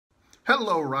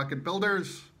Hello rocket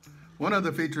builders! One of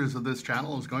the features of this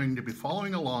channel is going to be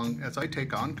following along as I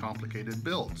take on complicated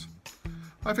builds.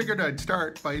 I figured I'd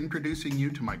start by introducing you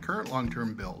to my current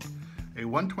long-term build, a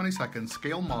 1/22nd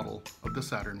scale model of the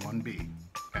Saturn 1B.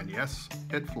 And yes,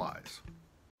 it flies.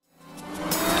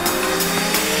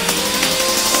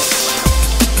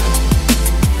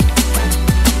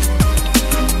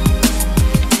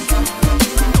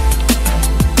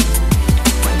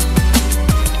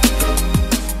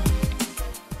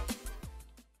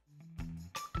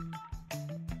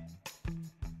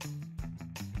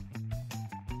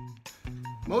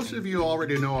 Most of you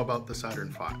already know about the Saturn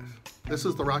V. This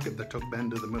is the rocket that took Ben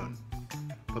to the moon.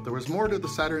 But there was more to the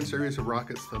Saturn series of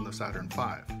rockets than the Saturn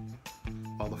V.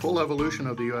 While the full evolution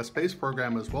of the US space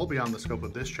program is well beyond the scope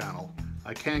of this channel,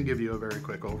 I can give you a very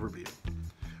quick overview.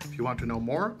 If you want to know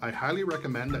more, I highly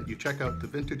recommend that you check out the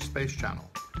Vintage Space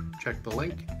channel. Check the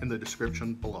link in the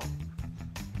description below.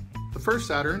 The first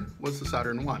Saturn was the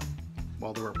Saturn I.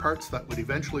 While there were parts that would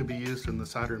eventually be used in the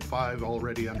Saturn V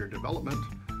already under development,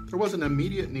 there was an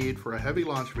immediate need for a heavy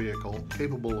launch vehicle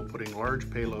capable of putting large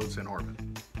payloads in orbit.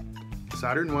 The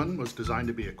Saturn I was designed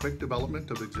to be a quick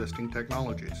development of existing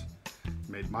technologies. It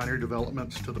made minor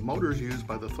developments to the motors used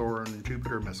by the Thor and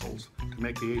Jupiter missiles to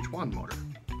make the H-1 motor.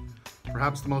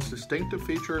 Perhaps the most distinctive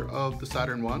feature of the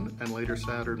Saturn I and later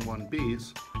Saturn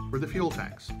 1Bs were the fuel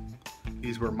tanks.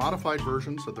 These were modified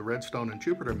versions of the Redstone and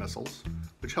Jupiter missiles,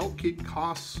 which helped keep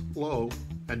costs low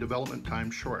and development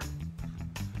time short.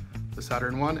 The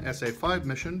Saturn I SA-5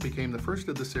 mission became the first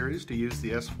of the series to use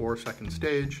the S-4 second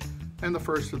stage and the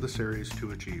first of the series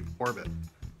to achieve orbit.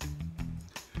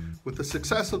 With the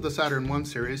success of the Saturn I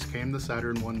series came the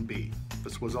Saturn 1B.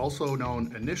 This was also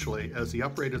known initially as the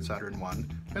uprated Saturn I,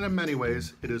 and in many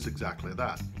ways it is exactly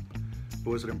that. It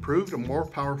was an improved and more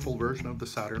powerful version of the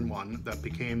Saturn I that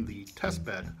became the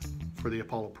testbed for the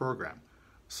Apollo program.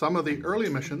 Some of the early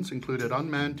missions included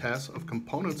unmanned tests of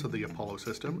components of the Apollo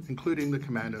system, including the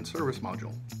command and service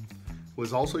module. It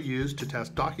was also used to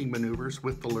test docking maneuvers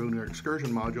with the Lunar Excursion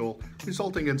module,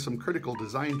 resulting in some critical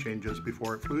design changes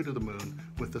before it flew to the moon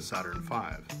with the Saturn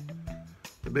V.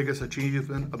 The biggest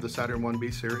achievement of the Saturn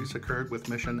 1B series occurred with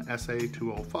mission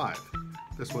SA-205.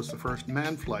 This was the first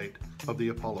manned flight of the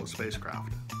Apollo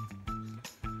spacecraft.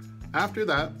 After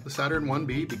that, the Saturn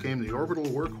 1B became the orbital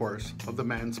workhorse of the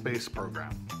manned space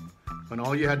program. When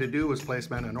all you had to do was place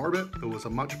men in orbit, it was a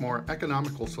much more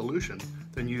economical solution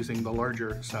than using the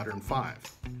larger Saturn V.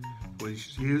 It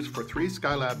was used for 3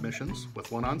 Skylab missions,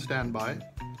 with 1 on standby,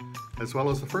 as well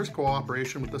as the first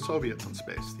cooperation with the Soviets in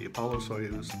space, the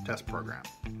Apollo-Soyuz test program.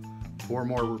 4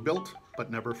 more were built,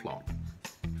 but never flown.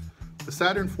 The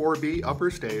Saturn 4B upper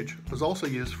stage was also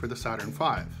used for the Saturn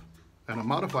V, and a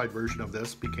modified version of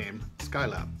this became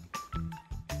Skylab.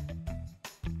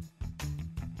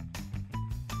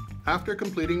 After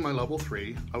completing my level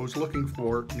 3, I was looking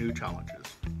for new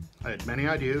challenges. I had many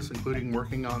ideas, including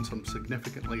working on some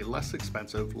significantly less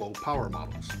expensive low power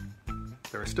models.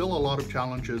 There are still a lot of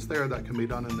challenges there that can be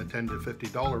done in the $10 to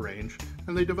 $50 range,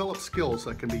 and they develop skills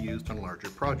that can be used on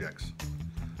larger projects.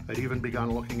 I'd even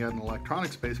begun looking at an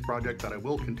electronics-based project that I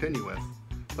will continue with,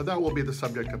 but that will be the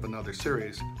subject of another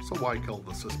series, so why kill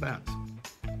the suspense?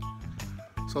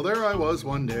 So there I was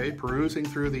one day, perusing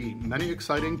through the many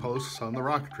exciting posts on the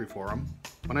Rocketry Forum,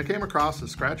 when I came across a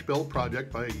scratch build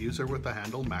project by a user with the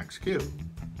handle MaxQ.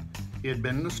 He had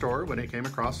been in the store when he came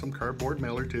across some cardboard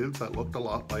mailer tubes that looked a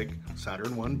lot like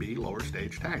Saturn 1B lower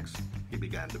stage tanks. He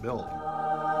began to build.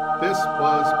 This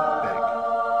was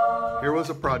big. Here was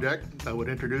a project that would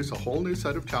introduce a whole new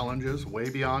set of challenges way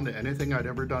beyond anything I'd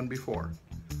ever done before.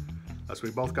 As we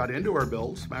both got into our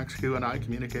builds, MaxQ and I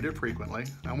communicated frequently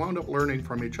and wound up learning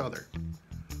from each other.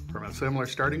 From a similar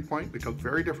starting point, we took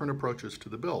very different approaches to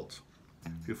the builds.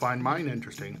 If you find mine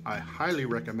interesting, I highly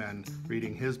recommend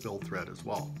reading his build thread as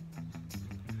well.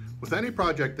 With any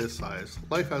project this size,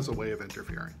 life has a way of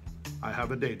interfering. I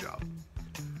have a day job.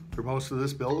 For most of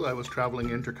this build, I was traveling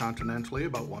intercontinentally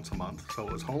about once a month, so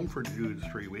I was home for 2 to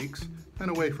 3 weeks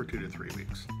and away for 2 to 3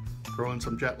 weeks. Throw in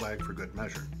some jet lag for good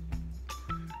measure.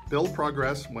 Build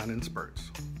progress went in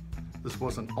spurts. This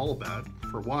wasn't all bad.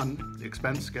 For one, the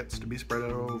expense gets to be spread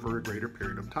out over a greater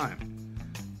period of time.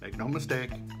 Make no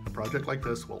mistake, a project like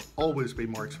this will always be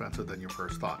more expensive than you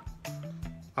first thought.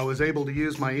 I was able to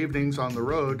use my evenings on the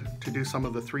road to do some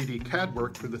of the 3D CAD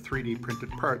work for the 3D printed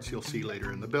parts you'll see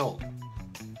later in the build.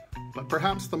 But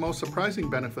perhaps the most surprising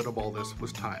benefit of all this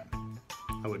was time.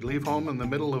 I would leave home in the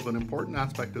middle of an important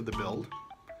aspect of the build.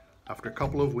 After a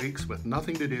couple of weeks with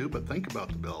nothing to do but think about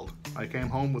the build, I came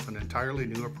home with an entirely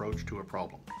new approach to a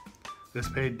problem. This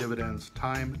paid dividends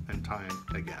time and time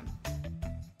again.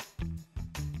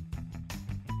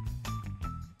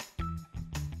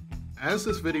 As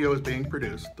this video is being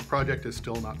produced, the project is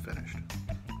still not finished.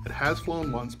 It has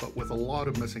flown once, but with a lot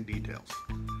of missing details.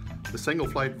 The single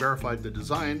flight verified the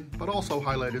design, but also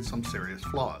highlighted some serious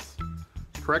flaws.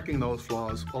 Correcting those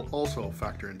flaws will also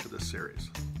factor into this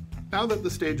series. Now that the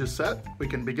stage is set, we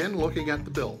can begin looking at the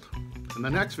build. In the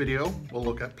next video, we'll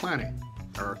look at planning.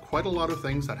 There are quite a lot of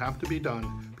things that have to be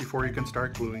done before you can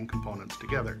start gluing components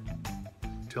together.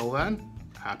 Till then,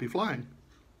 happy flying!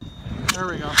 There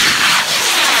we go.